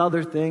or this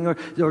other thing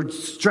or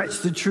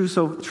stretched the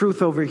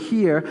truth over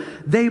here,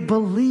 they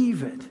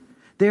believe it.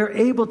 They are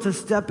able to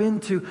step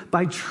into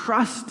by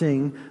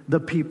trusting the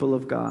people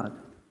of God.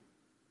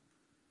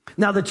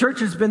 Now, the church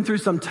has been through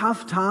some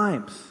tough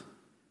times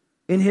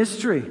in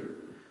history.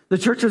 The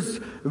church has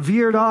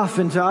veered off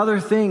into other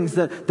things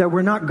that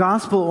were not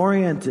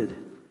gospel-oriented.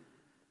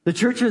 The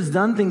church has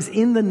done things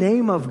in the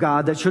name of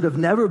God that should have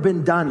never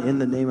been done in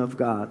the name of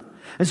God.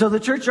 And so the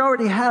church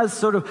already has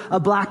sort of a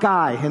black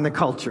eye in the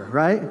culture,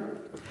 right?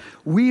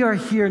 We are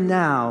here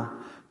now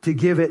to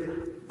give it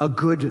a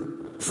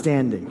good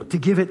standing, to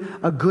give it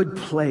a good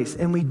place.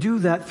 And we do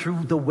that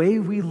through the way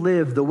we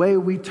live, the way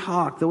we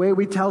talk, the way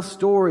we tell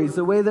stories,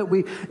 the way that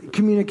we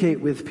communicate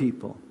with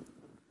people.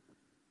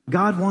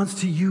 God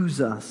wants to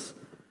use us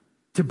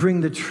to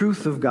bring the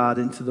truth of God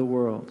into the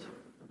world.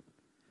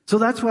 So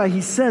that's why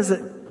He says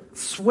that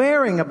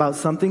swearing about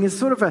something is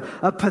sort of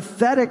a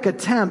pathetic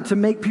attempt to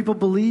make people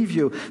believe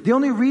you. The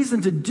only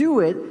reason to do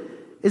it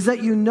is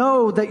that you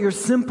know that your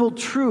simple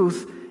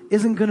truth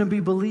isn't going to be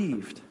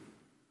believed.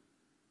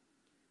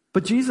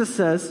 But Jesus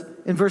says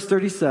in verse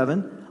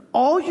 37,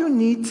 all you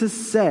need to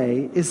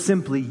say is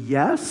simply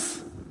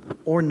yes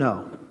or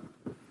no.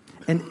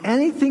 And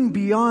anything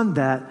beyond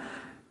that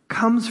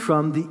comes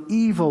from the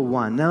evil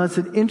one. Now that's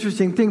an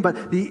interesting thing,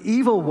 but the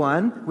evil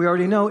one, we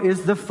already know,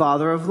 is the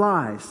father of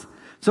lies.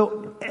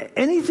 So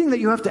anything that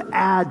you have to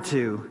add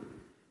to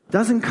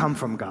doesn't come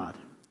from God.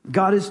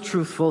 God is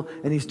truthful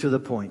and He's to the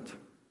point.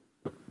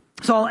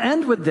 So I'll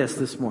end with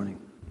this morning.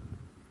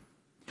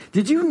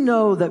 Did you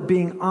know that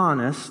being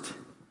honest,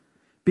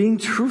 being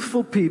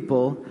truthful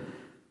people,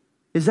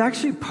 is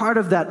actually part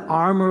of that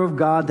armor of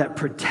God that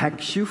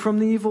protects you from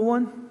the evil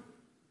one?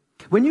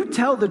 When you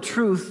tell the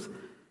truth,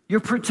 you're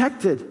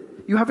protected.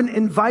 You haven't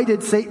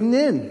invited Satan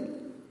in.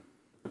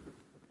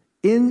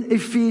 In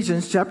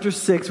Ephesians chapter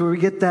 6, where we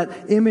get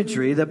that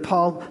imagery that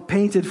Paul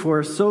painted for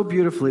us so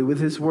beautifully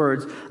with his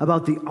words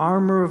about the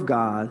armor of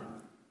God,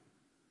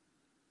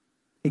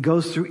 he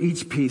goes through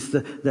each piece,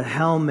 the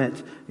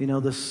helmet,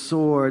 the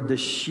sword, the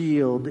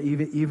shield,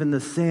 even the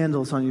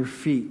sandals on your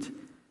feet.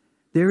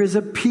 There is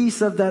a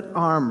piece of that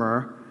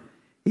armor.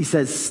 He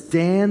says,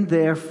 stand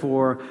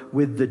therefore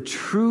with the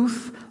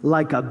truth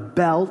like a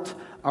belt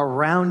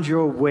around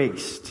your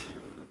waist.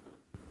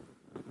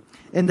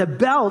 And the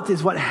belt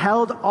is what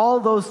held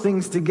all those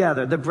things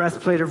together. The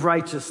breastplate of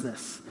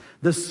righteousness.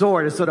 The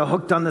sword is sort of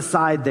hooked on the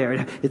side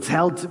there. It's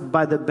held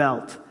by the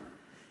belt.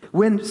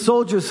 When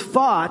soldiers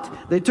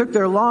fought, they took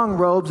their long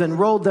robes and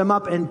rolled them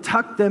up and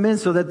tucked them in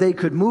so that they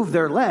could move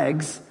their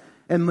legs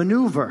and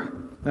maneuver,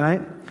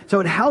 right?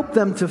 So it helped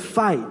them to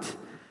fight.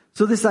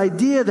 So this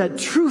idea that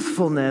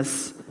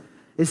truthfulness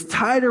is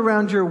tied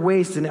around your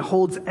waist and it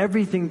holds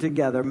everything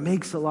together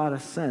makes a lot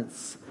of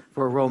sense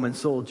for a Roman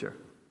soldier.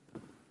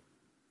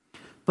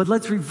 But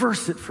let's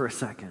reverse it for a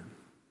second.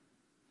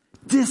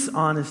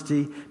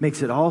 Dishonesty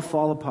makes it all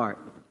fall apart.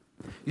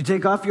 You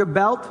take off your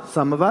belt,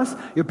 some of us,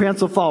 your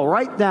pants will fall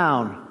right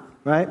down,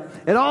 right?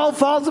 It all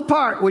falls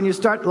apart when you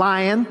start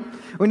lying,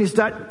 when you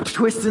start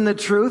twisting the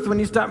truth, when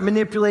you start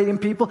manipulating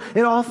people.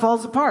 It all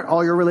falls apart.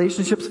 All your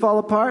relationships fall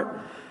apart.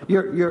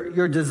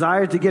 Your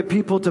desire to get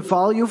people to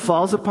follow you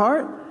falls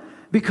apart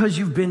because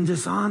you've been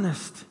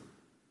dishonest.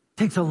 It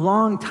takes a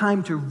long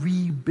time to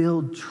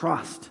rebuild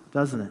trust,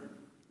 doesn't it?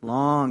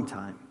 Long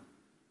time.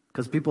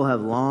 Because people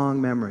have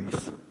long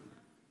memories,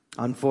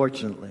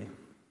 unfortunately.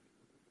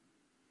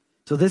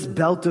 So this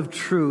belt of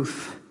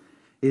truth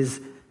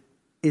is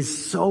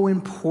so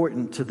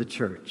important to the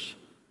church.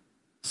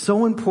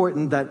 So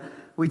important that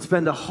we'd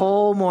spend a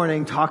whole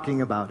morning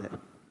talking about it.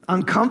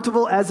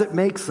 Uncomfortable as it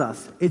makes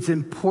us, it's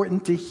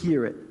important to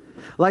hear it.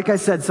 Like I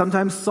said,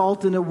 sometimes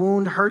salt in a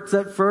wound hurts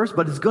at first,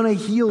 but it's going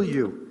to heal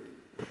you.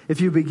 If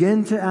you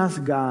begin to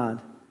ask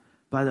God,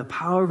 by the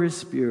power of His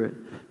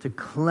Spirit, to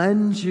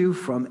cleanse you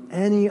from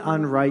any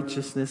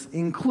unrighteousness,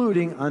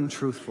 including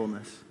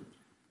untruthfulness,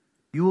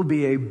 you will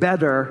be a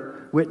better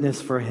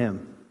witness for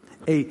Him,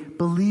 a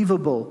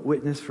believable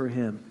witness for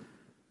Him.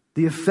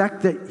 The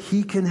effect that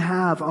He can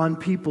have on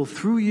people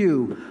through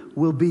you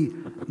will be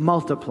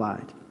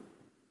multiplied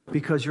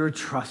because you're a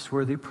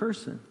trustworthy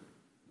person.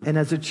 And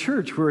as a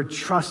church, we're a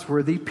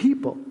trustworthy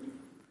people.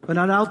 We're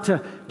not out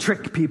to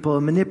trick people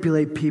and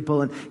manipulate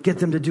people and get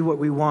them to do what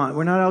we want.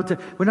 We're not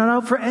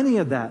out for any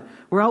of that.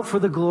 We're out for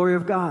the glory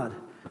of God,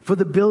 for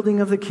the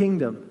building of the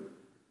kingdom,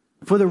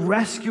 for the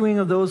rescuing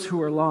of those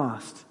who are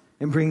lost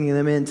and bringing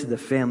them into the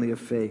family of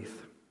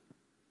faith.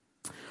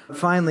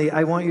 Finally,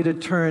 I want you to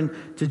turn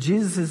to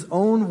Jesus'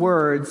 own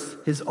words,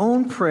 His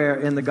own prayer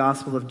in the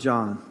Gospel of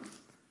John.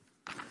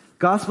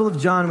 Gospel of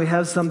John, we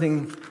have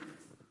something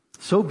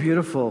so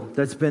beautiful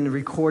that's been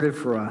recorded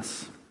for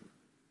us.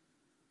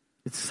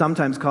 It's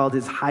sometimes called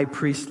His high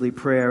priestly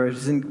prayer.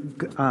 It's in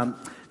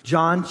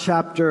John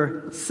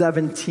chapter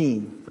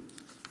 17.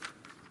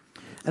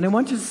 And I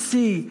want you to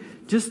see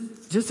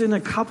just in a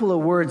couple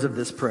of words of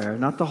this prayer,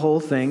 not the whole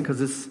thing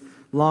because it's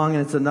long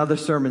and it's another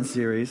sermon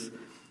series,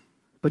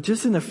 but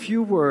just in a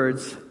few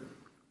words,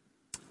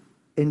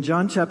 in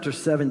John chapter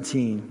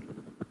 17,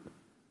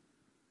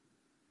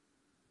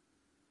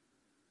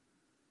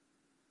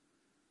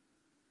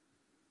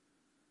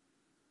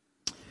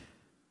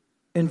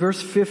 in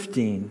verse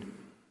 15,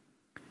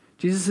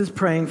 Jesus is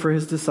praying for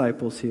His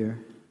disciples here.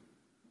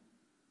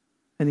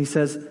 And He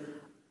says,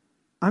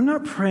 I'm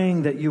not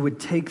praying that you would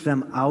take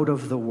them out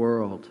of the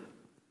world.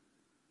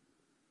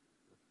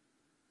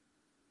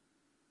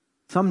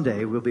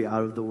 Someday we'll be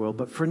out of the world,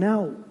 but for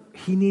now,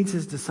 He needs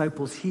His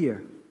disciples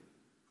here.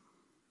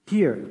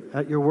 Here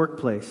at your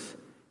workplace,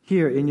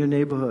 here in your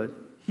neighborhood,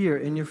 here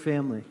in your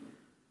family.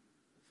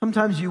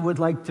 Sometimes you would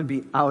like to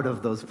be out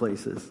of those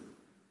places.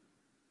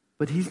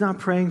 But He's not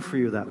praying for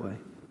you that way.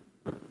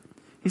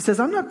 He says,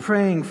 I'm not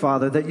praying,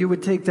 Father, that you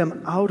would take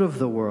them out of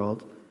the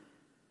world,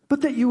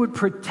 but that you would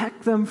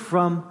protect them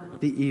from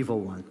the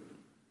evil one.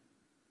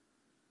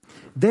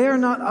 They are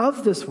not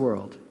of this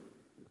world,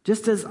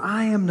 just as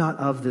I am not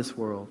of this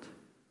world.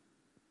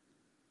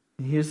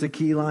 And here's the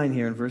key line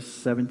here in verse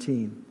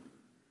 17.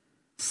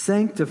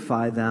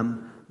 Sanctify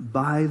them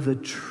by the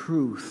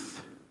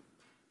truth.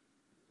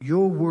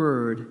 Your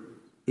word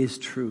is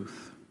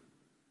truth.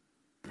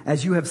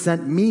 As you have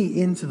sent me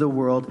into the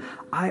world,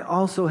 I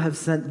also have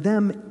sent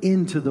them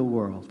into the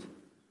world.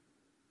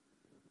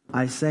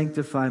 I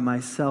sanctify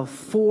myself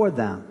for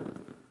them,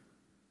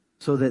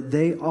 so that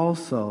they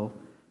also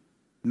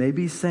may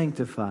be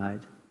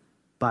sanctified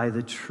by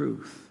the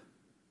truth.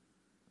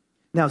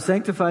 Now,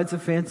 sanctified is a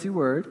fancy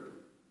word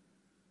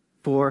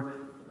for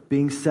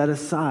being set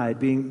aside,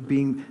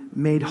 being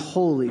made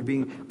holy,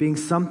 being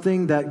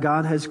something that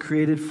God has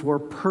created for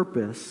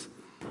purpose.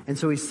 And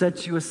so He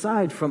sets you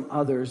aside from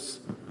others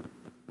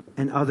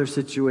and other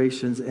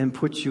situations and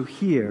puts you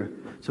here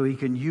so He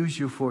can use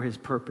you for His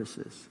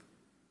purposes.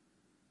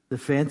 The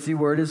fancy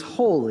word is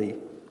holy.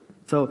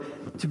 So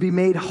to be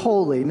made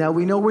holy. Now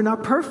we know we're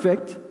not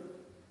perfect,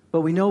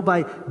 but we know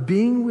by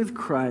being with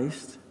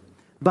Christ,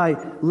 by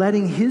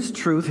letting His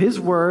truth, His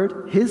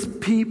word, His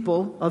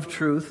people of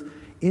truth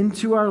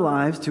into our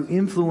lives to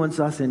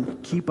influence us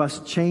and keep us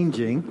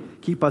changing,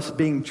 keep us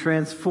being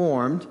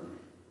transformed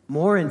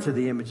more into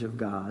the image of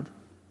God,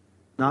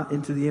 not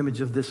into the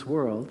image of this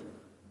world.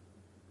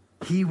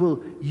 He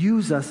will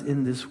use us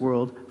in this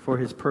world for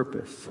His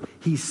purpose.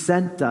 He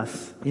sent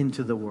us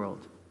into the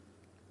world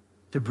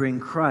to bring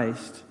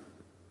Christ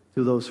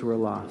to those who are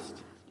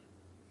lost.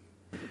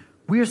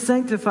 We are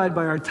sanctified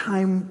by our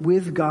time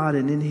with God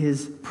and in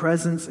His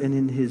presence and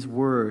in His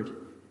word,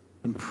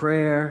 in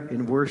prayer,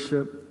 in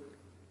worship,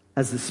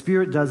 as the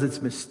Spirit does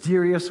its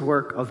mysterious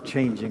work of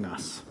changing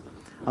us,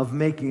 of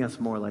making us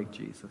more like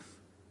Jesus.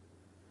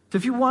 So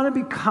if you want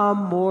to become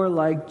more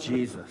like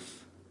Jesus,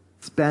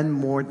 spend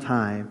more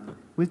time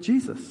with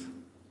Jesus.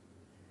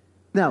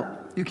 Now,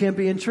 you can't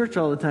be in church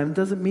all the time. It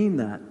doesn't mean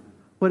that.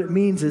 What it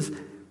means is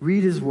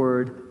read His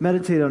word,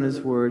 meditate on His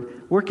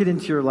word, work it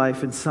into your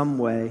life in some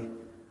way,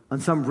 on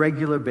some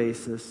regular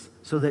basis,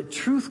 so that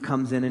truth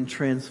comes in and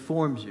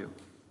transforms you.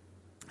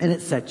 And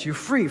it sets you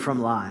free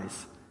from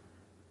lies.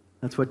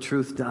 That's what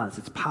truth does.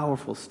 It's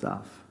powerful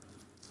stuff.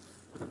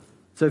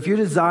 So if you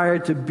desire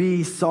to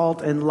be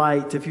salt and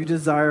light, if you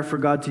desire for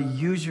God to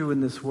use you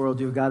in this world,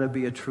 you've got to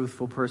be a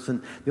truthful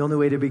person. The only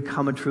way to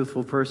become a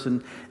truthful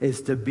person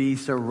is to be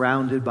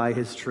surrounded by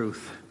His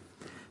truth.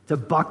 To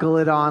buckle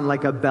it on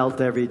like a belt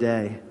every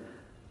day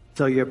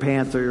so your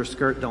pants or your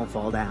skirt don't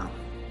fall down.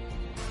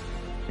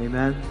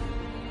 Amen?